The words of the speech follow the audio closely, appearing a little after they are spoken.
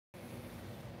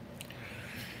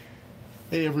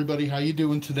Hey everybody, how you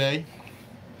doing today?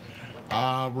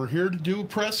 We're here to do a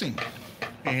pressing,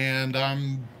 and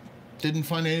didn't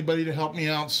find anybody to help me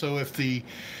out. So if the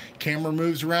camera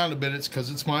moves around a bit, it's because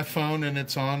it's my phone and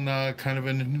it's on kind of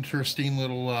an interesting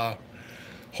little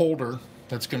holder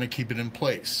that's going to keep it in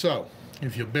place. So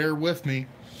if you bear with me,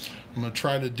 I'm going to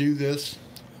try to do this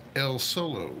el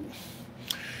solo.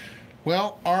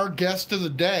 Well, our guest of the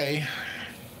day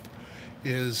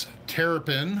is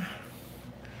Terrapin.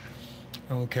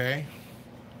 Okay,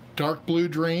 Dark Blue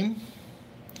Dream.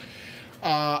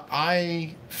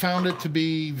 I found it to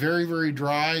be very, very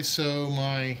dry, so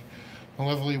my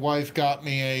lovely wife got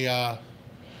me a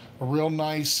real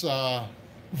nice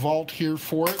vault here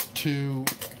for it to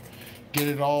get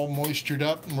it all moistured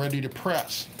up and ready to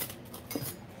press.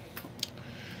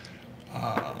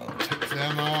 Take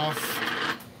them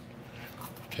off.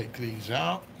 Take these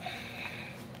out.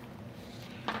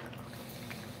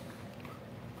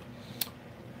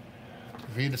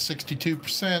 Vita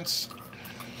 62%,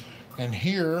 and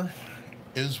here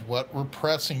is what we're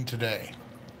pressing today.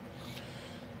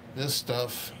 This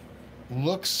stuff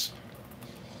looks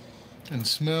and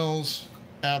smells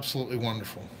absolutely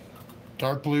wonderful.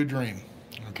 Dark Blue Dream.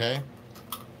 Okay,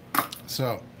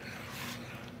 so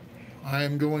I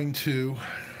am going to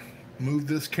move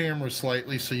this camera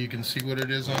slightly so you can see what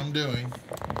it is I'm doing.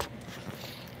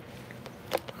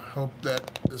 Hope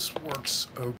that this works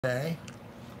okay.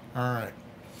 All right,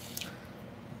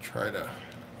 try to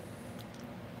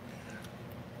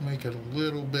make it a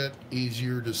little bit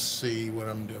easier to see what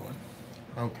I'm doing.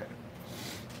 Okay,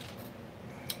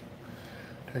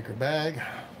 take a bag.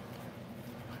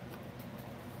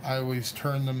 I always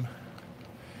turn them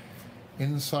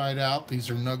inside out. These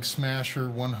are Nug Smasher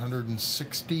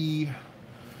 160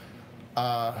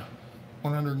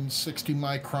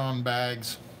 micron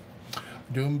bags.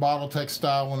 I'm doing bottle tech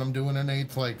style when I'm doing an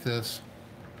eighth like this.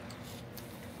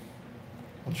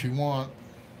 What you want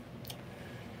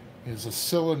is a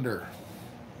cylinder,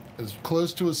 as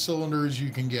close to a cylinder as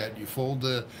you can get. You fold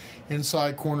the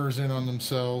inside corners in on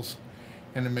themselves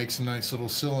and it makes a nice little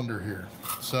cylinder here.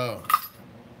 So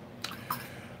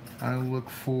I look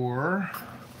for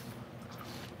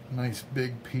a nice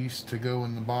big piece to go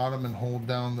in the bottom and hold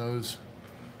down those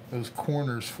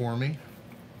corners for me.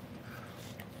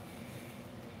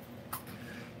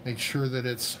 Make sure that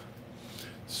it's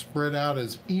spread out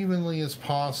as evenly as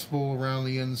possible around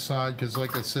the inside, because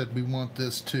like I said, we want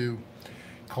this to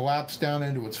collapse down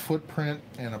into its footprint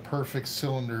and a perfect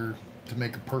cylinder to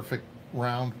make a perfect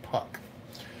round puck.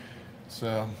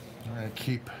 So I'm going to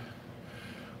keep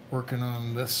working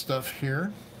on this stuff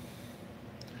here.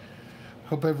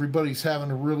 Hope everybody's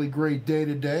having a really great day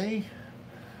today.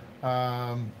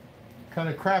 Kind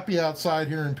of crappy outside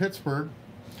here in Pittsburgh,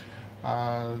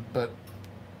 but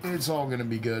it's all going to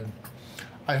be good.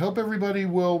 I hope everybody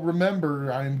will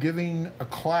remember I'm giving a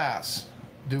class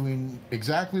doing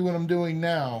exactly what I'm doing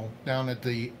now down at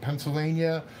the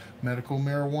Pennsylvania Medical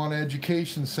Marijuana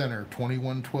Education Center,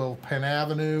 2112 Penn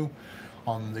Avenue,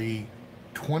 on the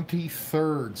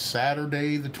 23rd,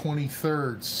 Saturday the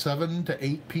 23rd, 7 to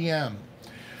 8 p.m.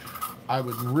 I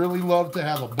would really love to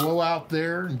have a blowout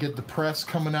there and get the press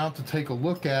coming out to take a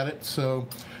look at it. So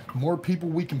the more people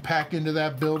we can pack into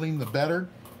that building, the better.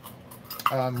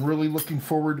 I'm really looking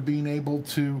forward to being able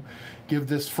to give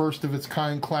this first of its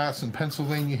kind class in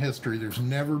Pennsylvania history. There's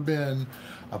never been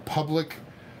a public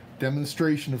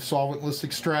demonstration of solventless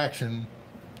extraction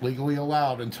legally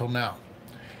allowed until now.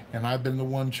 And I've been the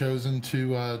one chosen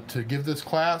to give this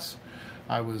class.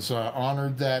 I was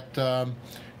honored that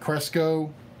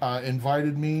Cresco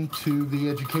invited me to the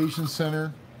education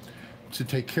center to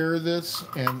take care of this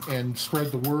and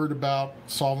spread the word about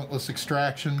solventless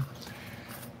extraction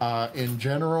in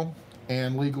general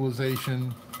and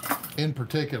legalization in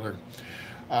particular.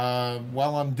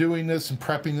 While I'm doing this and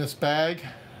prepping this bag,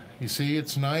 you see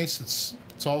it's nice,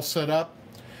 it's all set up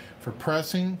for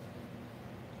pressing.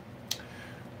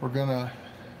 We're gonna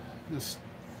just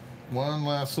one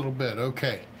last little bit.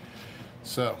 Okay,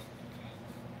 so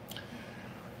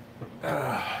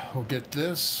we'll get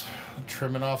this,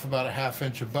 trim it off about a ½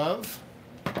 inch above.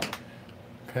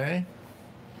 Okay,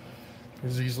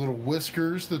 there's these little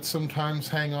whiskers that sometimes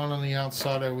hang on the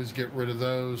outside. I always get rid of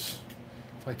those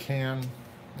if I can.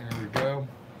 There we go.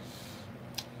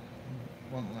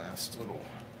 One last little,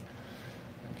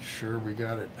 make sure we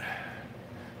got it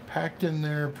packed in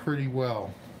there pretty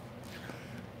well.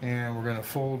 And we're going to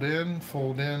fold in,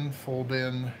 fold in, fold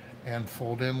in, and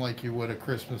fold in like you would a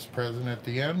Christmas present at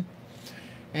the end.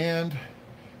 And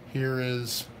here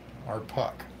is our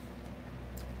puck.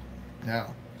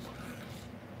 Now,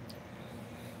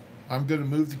 I'm going to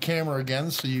move the camera again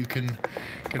so you can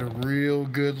get a real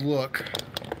good look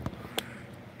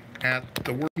at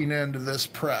the working end of this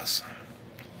press.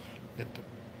 Get the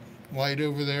light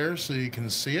over there so you can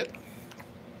see it.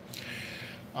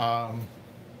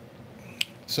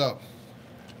 So,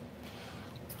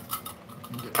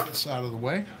 get this out of the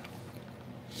way.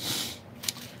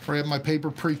 I have my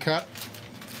paper pre-cut,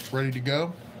 ready to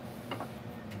go.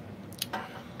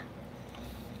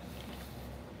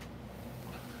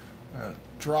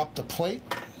 Drop the plate.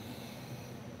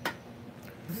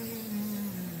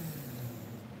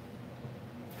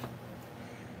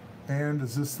 And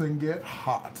does this thing get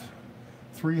hot?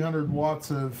 300 watts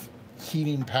of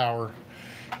heating power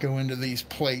go into these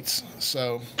plates.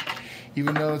 So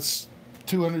even though it's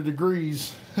 200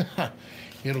 degrees,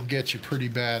 it'll get you pretty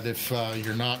bad if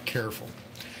you're not careful.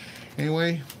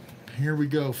 Anyway, here we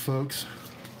go, folks.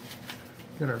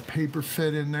 Got our paper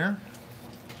fit in there.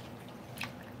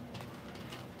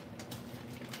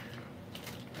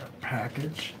 Our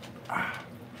package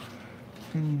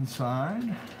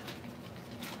inside.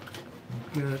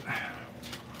 Get it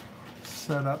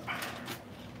set up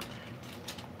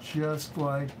just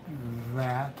like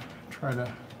that. Try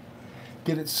to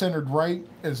get it centered right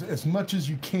as much as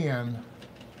you can.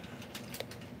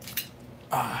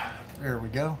 There we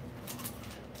go.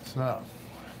 So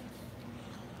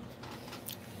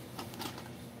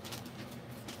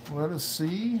let us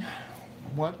see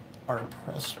what our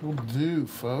press will do,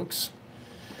 folks.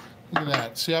 Look at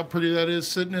that. See how pretty that is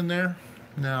sitting in there?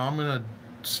 Now I'm going to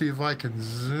see if I can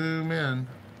zoom in.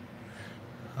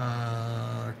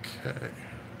 Okay.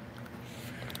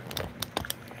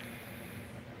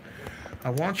 I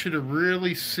want you to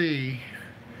really see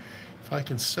if I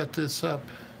can set this up,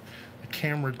 the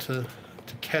camera to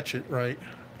catch it right.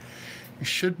 You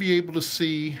should be able to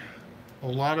see a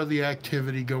lot of the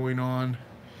activity going on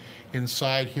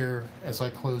inside here as I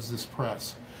close this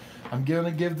press. I'm going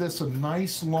to give this a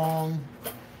nice long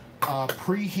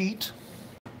preheat.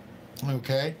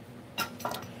 Okay.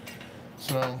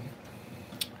 So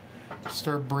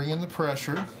start bringing the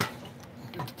pressure.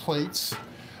 Get the plates.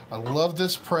 I love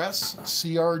this press,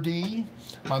 CRD.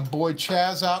 My boy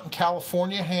Chaz out in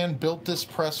California hand built this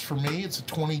press for me. It's a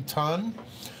 20-ton.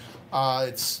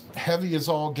 It's heavy as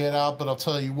all get out, but I'll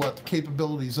tell you what, the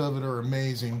capabilities of it are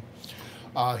amazing.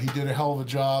 He did a hell of a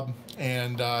job,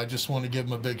 and I just want to give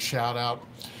him a big shout out.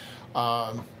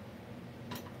 I'll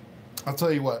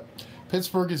tell you what,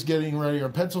 Pittsburgh is getting ready, or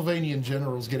Pennsylvania in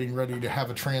general is getting ready to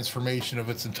have a transformation of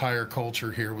its entire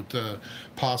culture here with the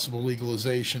possible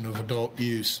legalization of adult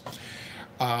use.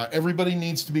 Everybody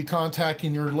needs to be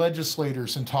contacting your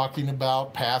legislators and talking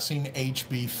about passing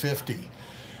HB 50.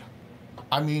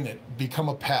 I mean it. Become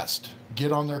a pest.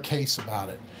 Get on their case about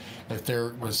it. If they're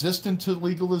resistant to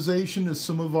legalization, as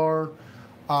some of our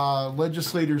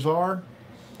legislators are,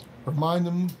 remind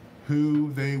them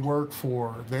who they work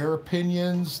for. Their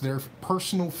opinions, their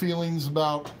personal feelings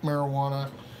about marijuana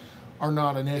are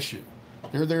not an issue.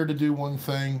 They're there to do one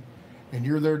thing, and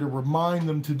you're there to remind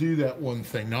them to do that one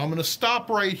thing. Now I'm going to stop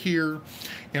right here,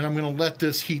 and I'm going to let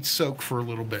this heat soak for a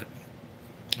little bit.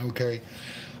 Okay.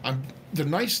 The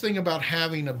nice thing about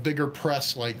having a bigger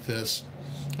press like this,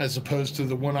 as opposed to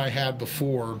the one I had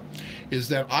before, is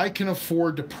that I can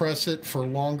afford to press it for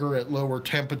longer at lower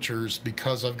temperatures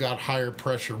because I've got higher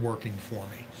pressure working for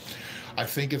me. I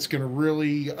think it's going to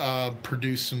really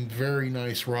produce some very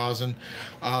nice rosin.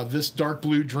 This Dark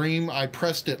Blue Dream, I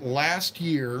pressed it last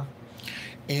year,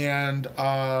 and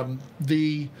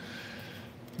the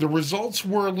results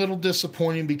were a little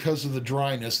disappointing because of the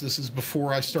dryness. This is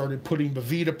before I started putting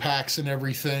Bavita packs and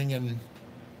everything,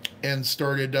 and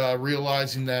started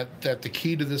realizing that the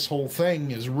key to this whole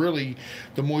thing is really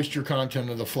the moisture content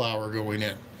of the flower going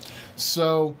in.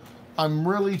 So I'm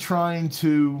really trying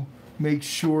to make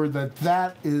sure that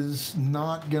that is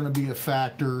not going to be a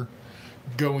factor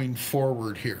going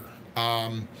forward here.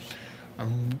 I'm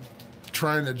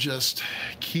trying to just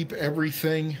keep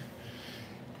everything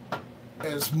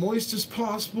as moist as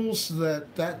possible so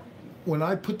that when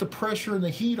I put the pressure and the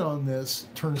heat on this,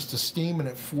 it turns to steam and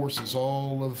it forces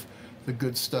all of the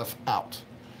good stuff out.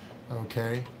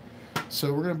 Okay,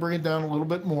 so we're going to bring it down a little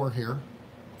bit more here.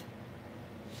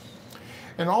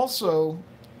 And also,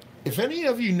 if any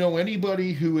of you know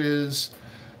anybody who is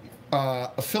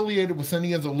affiliated with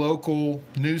any of the local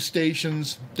news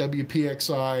stations,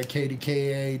 WPXI,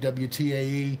 KDKA,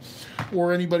 WTAE,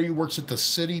 or anybody who works at the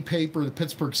city paper, the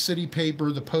Pittsburgh City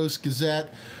Paper, the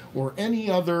Post-Gazette, or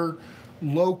any other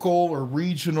local or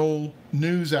regional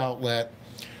news outlet,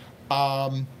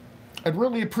 I'd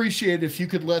really appreciate it if you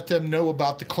could let them know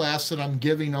about the class that I'm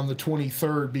giving on the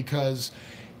 23rd, because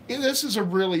This is a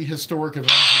really historic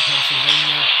event in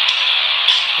Pennsylvania,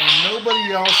 and nobody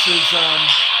else is.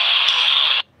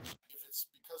 If it's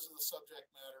because of the subject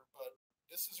matter, but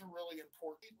this is a really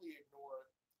important. Completely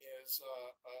ignore it is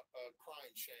a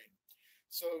crying shame.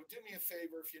 So do me a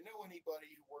favor, if you know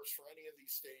anybody who works for any of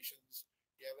these stations,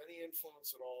 you have any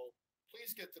influence at all,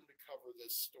 please get them to cover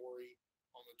this story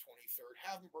on the 23rd.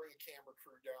 Have them bring a camera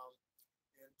crew down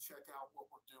and check out what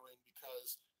we're doing,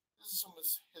 because this is some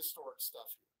historic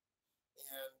stuff here.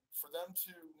 And for them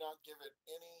to not give it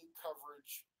any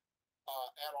coverage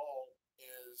at all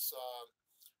is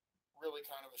really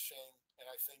kind of a shame. And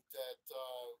I think that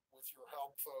with your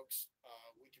help, folks,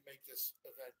 we can make this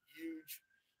event huge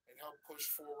and help push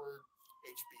forward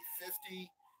HB 50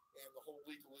 and the whole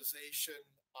legalization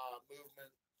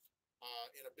movement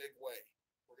in a big way.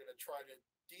 We're going to try to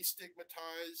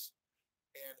destigmatize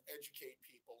and educate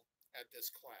people at this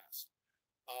class.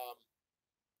 Um,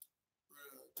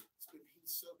 it's been heat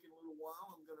soaking a little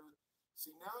while. I'm going to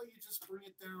see now. You just bring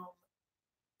it down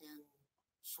in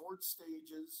short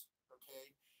stages.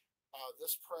 Okay.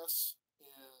 This press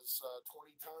is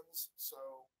 20 tons, so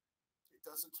it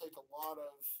doesn't take a lot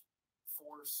of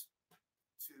force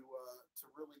to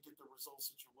really get the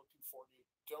results that you're looking for. You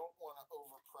don't want to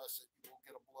overpress it; you will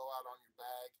get a blowout on your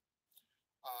bag.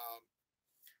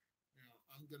 Now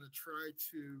I'm going to try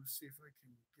to see if I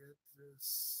can get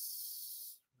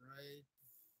this right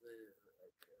there.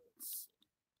 Okay, let's see.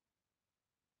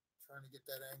 Trying to get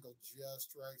that angle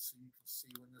just right so you can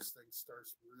see when this thing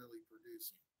starts really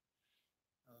producing.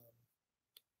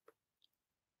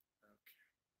 Okay.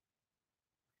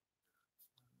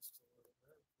 Just a little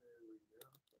bit. There we go.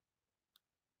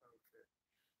 Okay.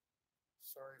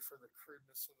 Sorry for the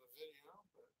crudeness of the video,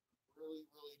 but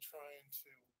really trying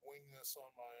to wing this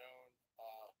on my own.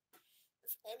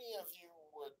 If any of you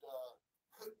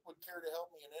would care to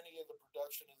help me in any of the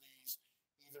production of these,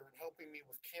 either in helping me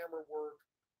with camera work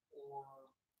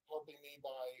or helping me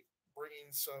by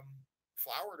bringing some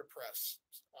flour to press,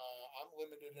 I'm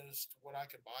limited as to what I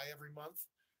can buy every month.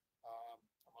 I'm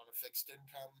on a fixed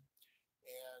income,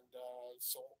 and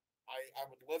so I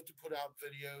would love to put out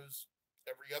videos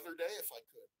every other day if I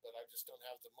could, but I just don't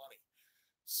have the money.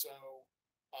 So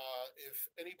if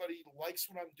anybody likes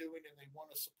what I'm doing and they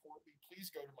want to support me,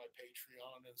 please go to my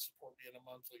Patreon and support me in a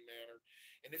monthly manner.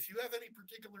 And if you have any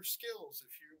particular skills,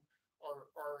 if you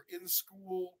are in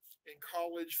school, in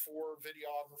college for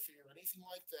videography or anything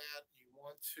like that, you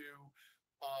want to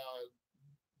uh,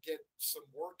 get some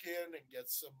work in and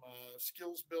get some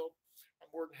skills built,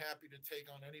 I'm more than happy to take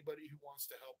on anybody who wants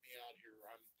to help me out here.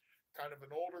 I'm kind of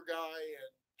an older guy,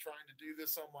 and trying to do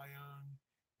this on my own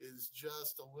is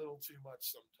just a little too much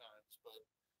sometimes, but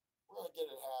we're going to get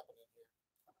it happening here.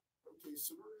 Okay,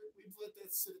 so we've let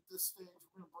that sit at this stage.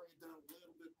 We're going to bring it down a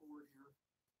little bit more here.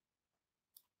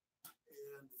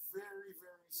 And very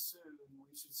soon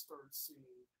we should start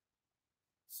seeing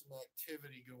some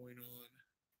activity going on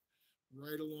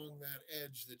right along that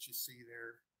edge that you see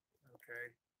there.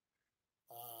 Okay.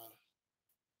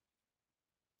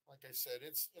 Like I said,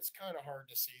 it's kind of hard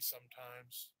to see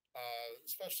sometimes,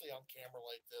 especially on camera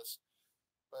like this.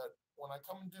 But when I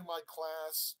come and do my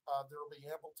class, there will be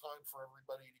ample time for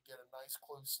everybody to get a nice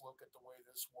close look at the way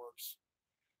this works.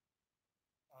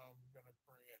 I'm going to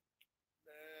bring it.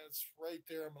 That's right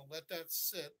there. I'm going to let that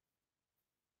sit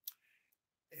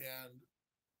and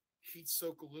heat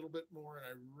soak a little bit more, and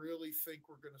I really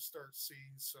think we're going to start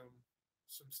seeing some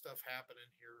stuff happening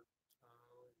here.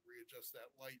 Readjust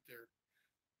that light there.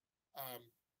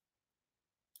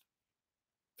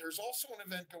 There's also an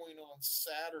event going on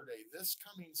Saturday. This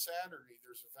coming Saturday,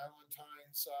 there's a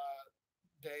Valentine's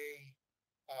Day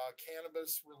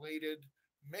cannabis-related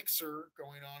mixer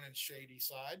going on in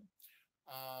Shadyside.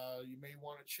 You may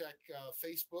want to check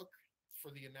Facebook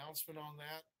for the announcement on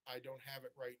that. I don't have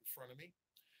it right in front of me.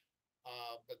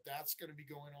 But that's going to be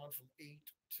going on from 8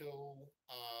 till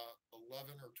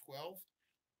 11 or 12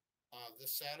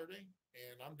 this Saturday.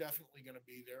 And I'm definitely going to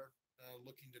be there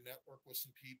looking to network with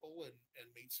some people and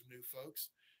meet some new folks.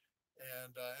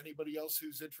 And anybody else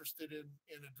who's interested in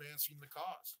advancing the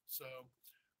cause. So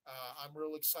I'm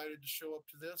real excited to show up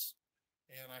to this.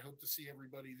 And I hope to see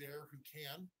everybody there who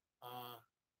can.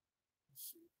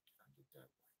 Let's see. Can I get that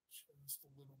just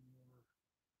a little more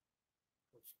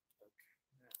perfect? Okay.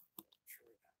 Now,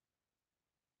 try that.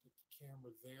 Get the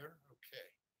camera there.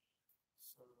 Okay.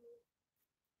 So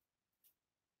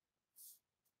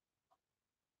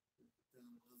put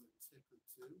down another tick or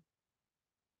two.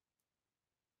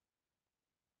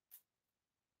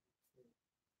 Okay.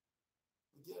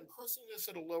 Again, pressing this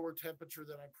at a lower temperature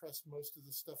than I pressed most of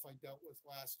the stuff I dealt with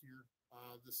last year.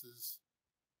 This is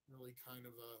really kind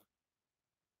of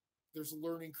there's a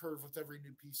learning curve with every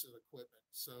new piece of equipment.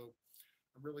 So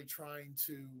I'm really trying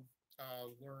to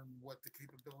learn what the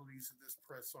capabilities of this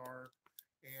press are.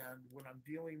 And when I'm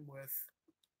dealing with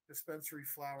dispensary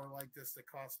flour like this that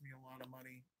costs me a lot of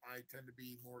money, I tend to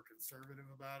be more conservative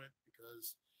about it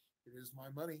because it is my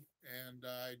money and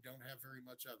I don't have very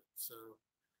much of it. So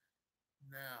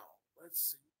now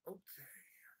let's see. Okay,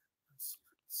 let's see if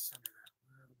we can center that a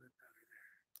little bit better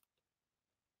there.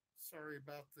 Sorry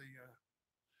about the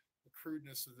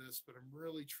crudeness of this, but I'm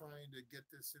really trying to get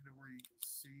this into where you can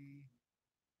see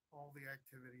all the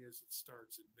activity as it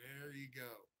starts. And there you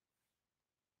go.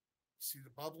 See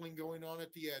the bubbling going on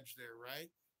at the edge there, right?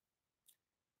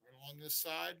 Right along this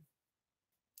side.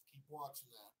 Keep watching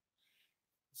that.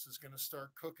 This is going to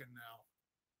start cooking now.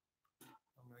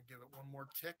 I'm going to give it one more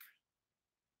tick.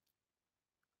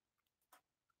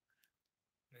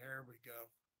 There we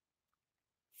go.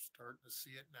 Starting to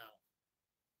see it now.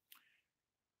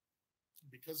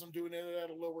 Because I'm doing it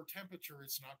at a lower temperature,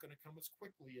 it's not going to come as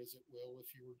quickly as it will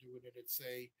if you were doing it at,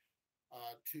 say,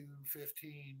 215,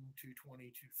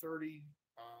 220, 230.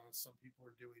 Some people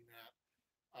are doing that.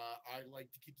 I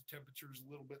like to keep the temperatures a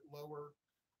little bit lower.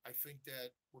 I think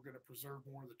that we're going to preserve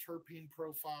more of the terpene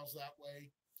profiles that way.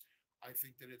 I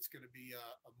think that it's going to be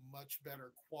a much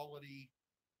better quality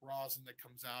rosin that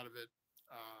comes out of it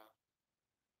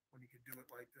when you can do it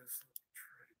like this. Let me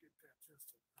try to get that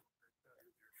just a little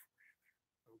bit better there for you.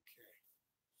 Okay.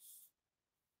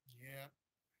 Yeah,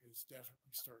 it's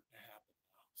definitely starting to happen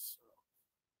now. So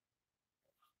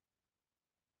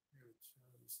give it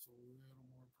just a little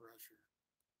more pressure.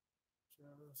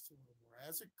 Just a little more.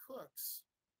 As it cooks,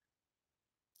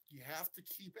 you have to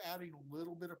keep adding a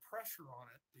little bit of pressure on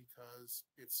it because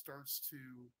it starts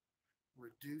to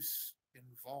reduce in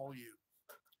volume,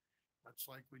 much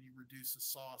like when you reduce a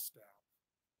sauce down.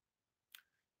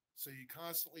 So you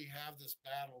constantly have this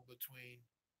battle between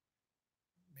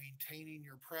maintaining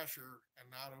your pressure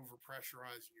and not over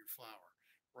pressurizing your flour.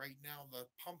 Right now, the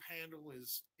pump handle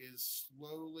is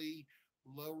slowly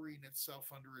lowering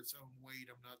itself under its own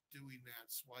weight. I'm not doing that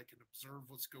so I can observe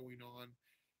what's going on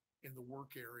in the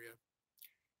work area.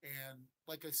 And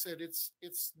like I said, it's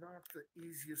not the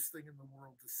easiest thing in the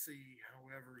world to see.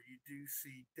 However, you do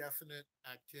see definite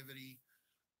activity.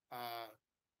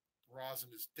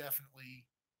 Rosin is definitely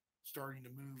starting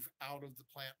to move out of the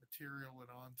plant material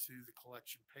and onto the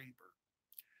collection paper.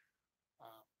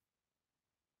 Um,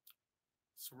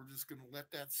 so we're just going to let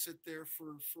that sit there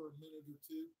for a minute or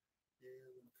two.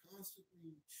 And I'm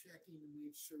constantly checking to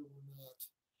make sure we're not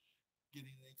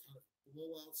getting any kind of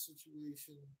blowout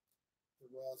situation. The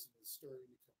rosin is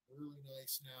starting to come really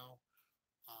nice now.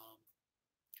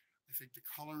 I think the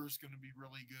color is going to be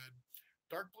really good.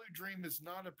 Dark Blue Dream is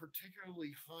not a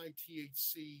particularly high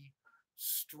THC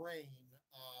strain.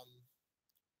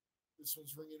 This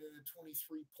one's ringing in at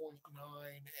 23.9,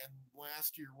 and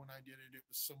last year when I did it, it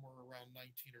was somewhere around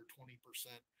 19 or 20%.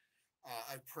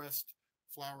 I pressed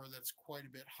flour that's quite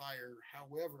a bit higher.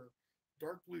 However,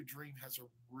 Dark Blue Dream has a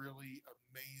really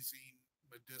amazing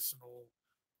medicinal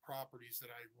properties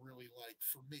that I really like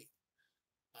for me.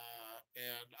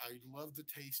 And I love the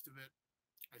taste of it.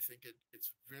 I think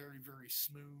it's very, very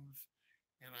smooth,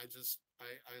 and I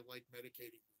like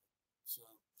medicating with it. So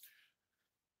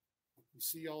you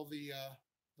see all the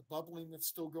bubbling that's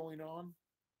still going on.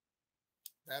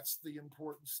 That's the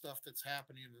important stuff that's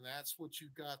happening, and that's what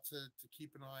you've got to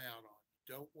keep an eye out on.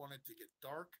 You don't want it to get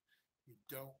dark.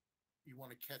 You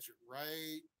want to catch it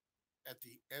right at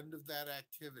the end of that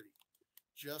activity,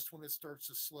 just when it starts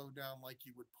to slow down, like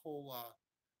you would pull a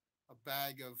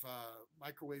bag of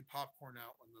microwave popcorn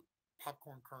out when the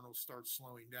popcorn kernels start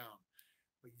slowing down.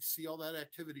 But you see all that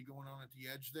activity going on at the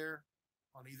edge there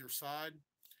on either side.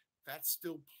 That's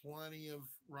still plenty of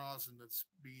rosin that's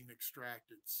being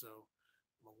extracted. So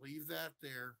I'm going to leave that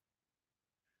there.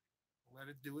 Let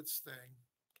it do its thing.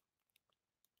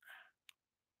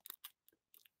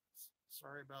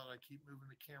 Sorry about it. I keep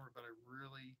moving the camera, but I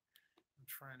really am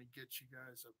trying to get you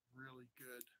guys a really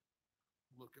good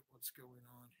look at what's going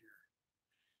on here.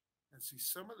 And see,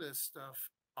 some of this stuff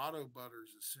auto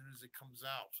butters as soon as it comes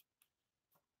out,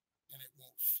 and it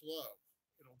won't flow.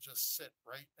 It'll just sit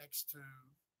right next to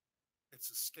its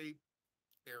escape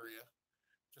area,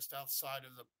 just outside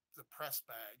of the press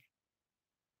bag.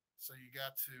 So you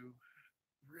got to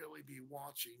really be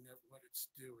watching at what it's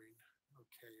doing.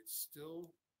 Okay, it's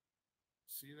still,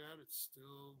 see that? It's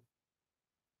still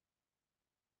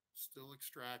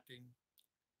extracting,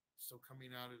 still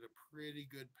coming out at a pretty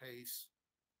good pace.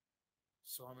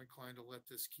 So I'm inclined to let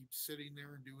this keep sitting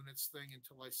there and doing its thing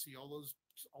until I see all those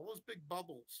big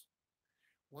bubbles.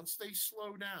 Once they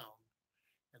slow down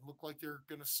and look like they're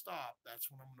going to stop, that's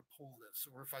when I'm going to pull this.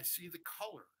 Or if I see the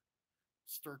color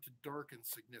start to darken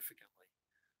significantly,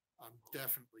 I'm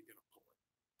definitely going to pull it,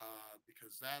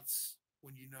 because that's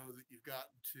when you know that you've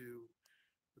gotten to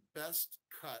the best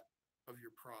cut of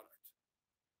your product.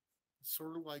 It's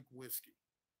sort of like whiskey.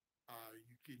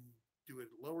 You can do it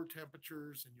at lower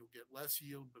temperatures and you'll get less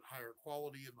yield but higher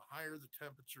quality. And the higher the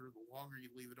temperature, the longer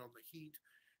you leave it on the heat,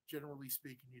 generally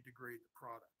speaking, you degrade the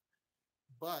product.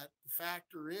 But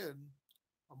factor in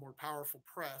a more powerful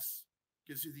press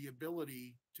gives you the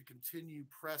ability to continue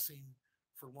pressing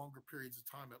for longer periods of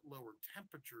time at lower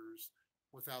temperatures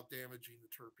without damaging the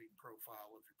terpene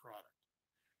profile of your product.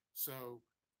 So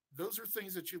those are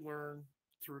things that you learn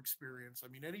through experience. I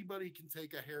mean, anybody can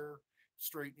take a hair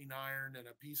straightening iron and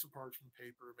a piece of parchment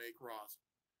paper and make rosin.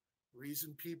 The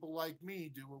reason people like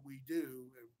me do what we do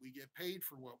and we get paid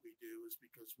for what we do is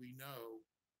because we know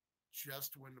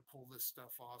just when to pull this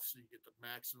stuff off so you get the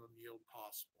maximum yield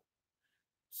possible.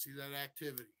 See that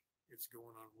activity? It's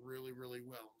going on really, really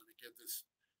well. I'm going to give this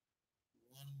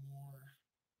one more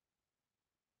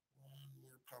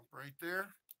pump right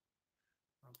there.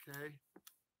 Okay.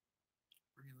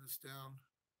 Bringing this down.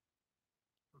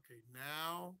 Okay,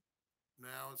 now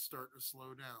it's starting to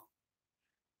slow down.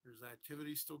 There's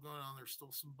activity still going on. There's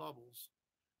still some bubbles.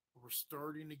 But we're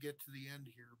starting to get to the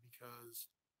end here because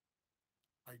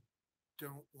I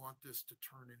don't want this to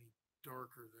turn any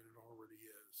darker than it already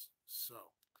is.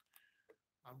 So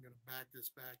I'm going to back this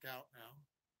back out now.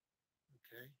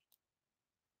 Okay.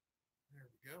 There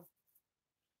we go.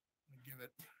 I'm going to give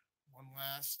it one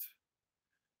last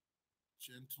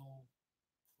gentle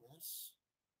press.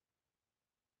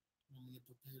 I'm going to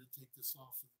prepare to take this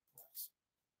off of the press.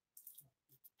 So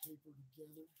get the paper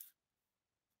together.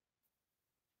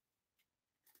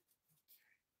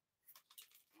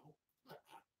 Okay.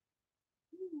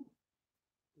 Oh.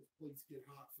 Those plates get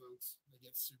hot, folks. They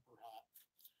get super hot.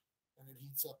 And it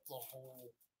heats up the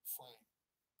whole frame.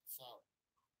 So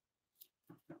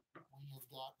we have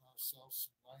gotten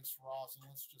ourselves some nice rosin.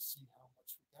 Let's just see how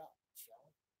much we got, shall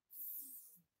we?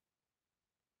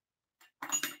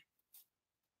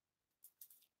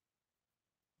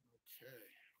 Okay.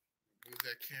 Move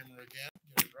that camera again.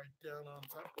 Get it right down on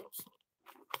top. Oops.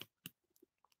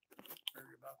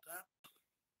 Sorry about that.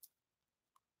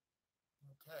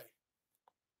 Okay.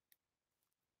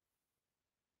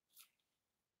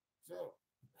 So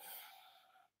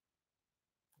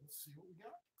let's see what we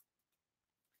got.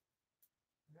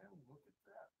 And look at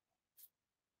that.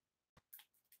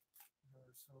 We got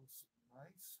ourselves some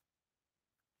nice,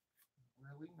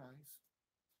 really nice,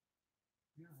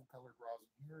 beautiful colored rosin.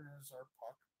 Here is our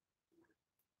puck.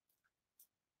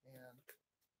 And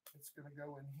it's going to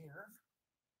go in here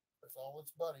with all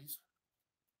its buddies.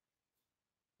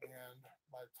 And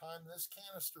by the time this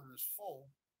canister is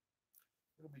full,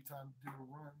 it'll be time to do a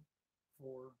run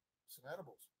for some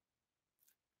edibles.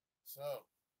 So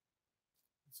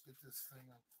let's get this thing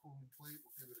on the cooling plate.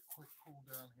 We'll give it a quick cool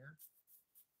down here.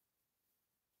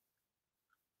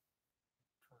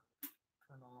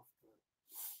 Turn off the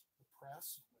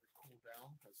press and let it cool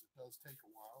down because it does take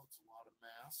a while. It's a lot of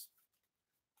mass.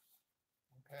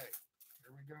 Okay,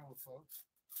 here we go, folks.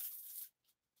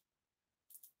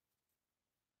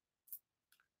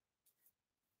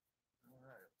 All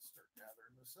right, let's start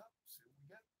gathering this up, see what we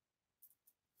get.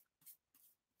 It's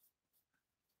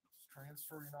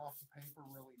transferring off the paper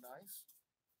really nice.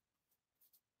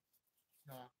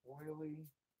 Not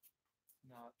oily,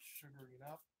 not sugaring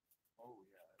up. Oh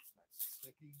yeah, it's nice,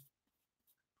 sticky.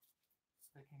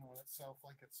 Sticking on itself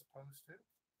like it's supposed to,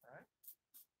 all right?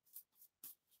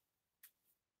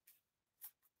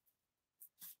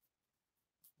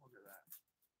 Look at that,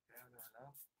 gathering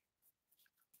up.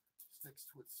 Sticks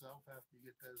to itself after you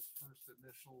get those first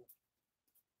initial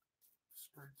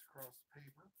streaks across the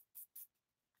paper.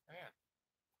 And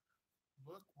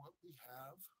look what we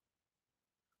have.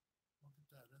 Look at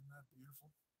that, isn't that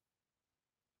beautiful?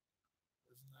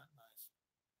 Isn't that nice?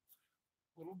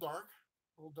 A little dark,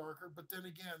 a little darker, but then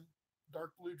again,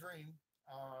 dark blue dream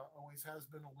always has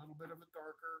been a little bit of a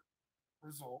darker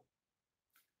result.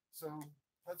 So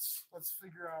let's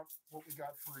figure out what we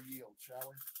got for a yield, shall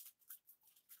we?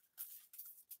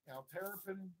 Now,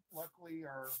 terrapin, luckily,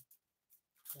 are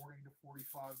 $40 to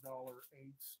 $45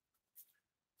 eighths.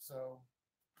 So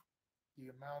the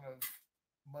amount of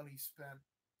money spent,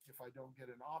 if I don't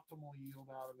get an optimal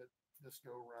yield out of it this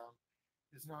go around,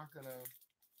 is not going to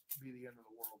be the end of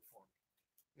the world for me.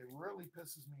 It really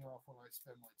pisses me off when I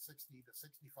spend like 60 to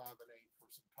 65 an eighth for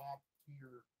some top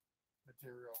tier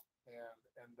material and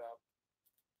end up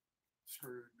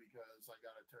screwed because I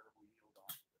got a terrible yield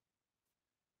off of it.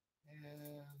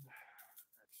 And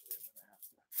actually, I'm going to have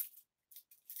to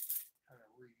kind of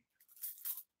read.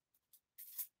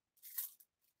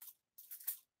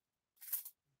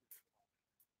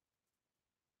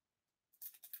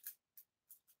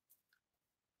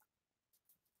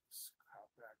 Hop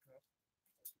back up.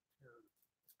 I can tear this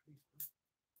paper.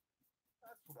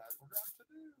 That's what I forgot to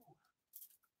do.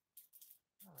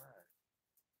 All right.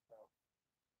 So,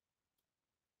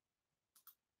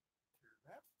 tear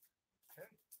that. Okay.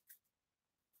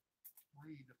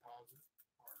 Redeposit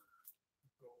our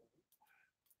gold.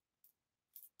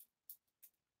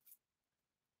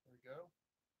 There we go.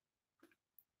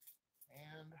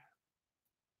 And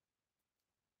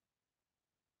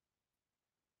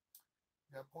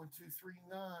got 0.239,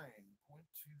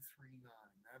 0.239.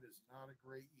 That is not a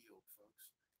great yield,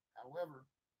 folks. However,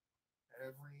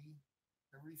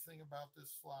 everything about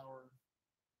this flower,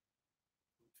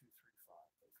 0.235.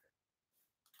 Okay.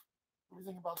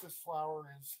 Everything about this flower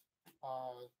is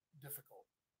difficult.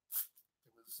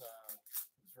 It was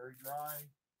very dry,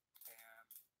 and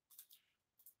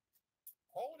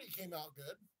quality came out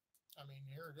good. I mean,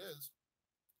 here it is.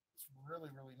 It's really,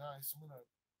 really nice. I'm going to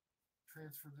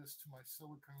transfer this to my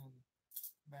silicone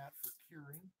mat for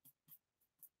curing.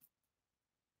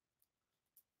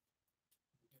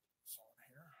 Get this on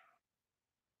here.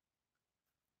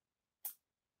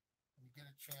 And you get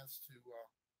a chance to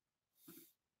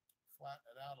flatten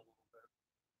it out a little bit.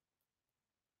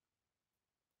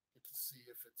 Get to see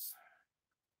if it's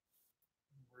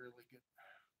really good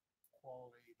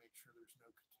quality. Make sure there's no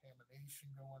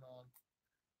contamination going on.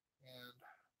 And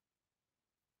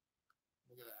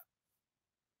look at that.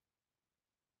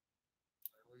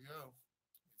 There we go.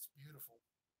 It's beautiful.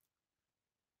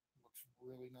 Looks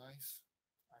really nice.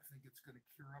 I think it's going to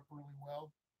cure up really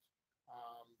well.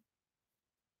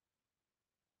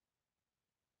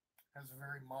 Has a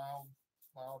very mild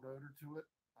odor to it.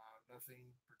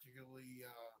 Nothing particularly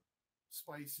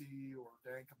spicy or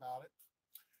dank about it.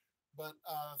 But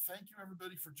thank you,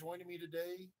 everybody, for joining me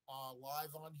today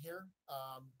live on here.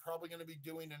 Probably going to be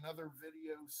doing another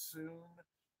video soon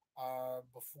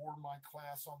before my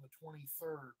class on the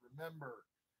 23rd. Remember,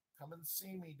 come and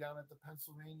see me down at the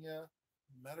Pennsylvania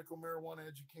Medical Marijuana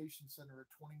Education Center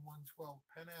at 2112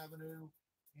 Penn Avenue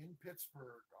in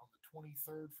Pittsburgh on the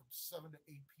 23rd from 7 to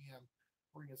 8 p.m.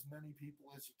 Bring as many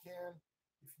people as you can.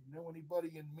 If you know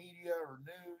anybody in media or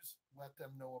news, let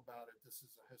them know about it. This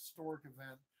is a historic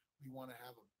event. We want to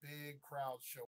have a big crowd show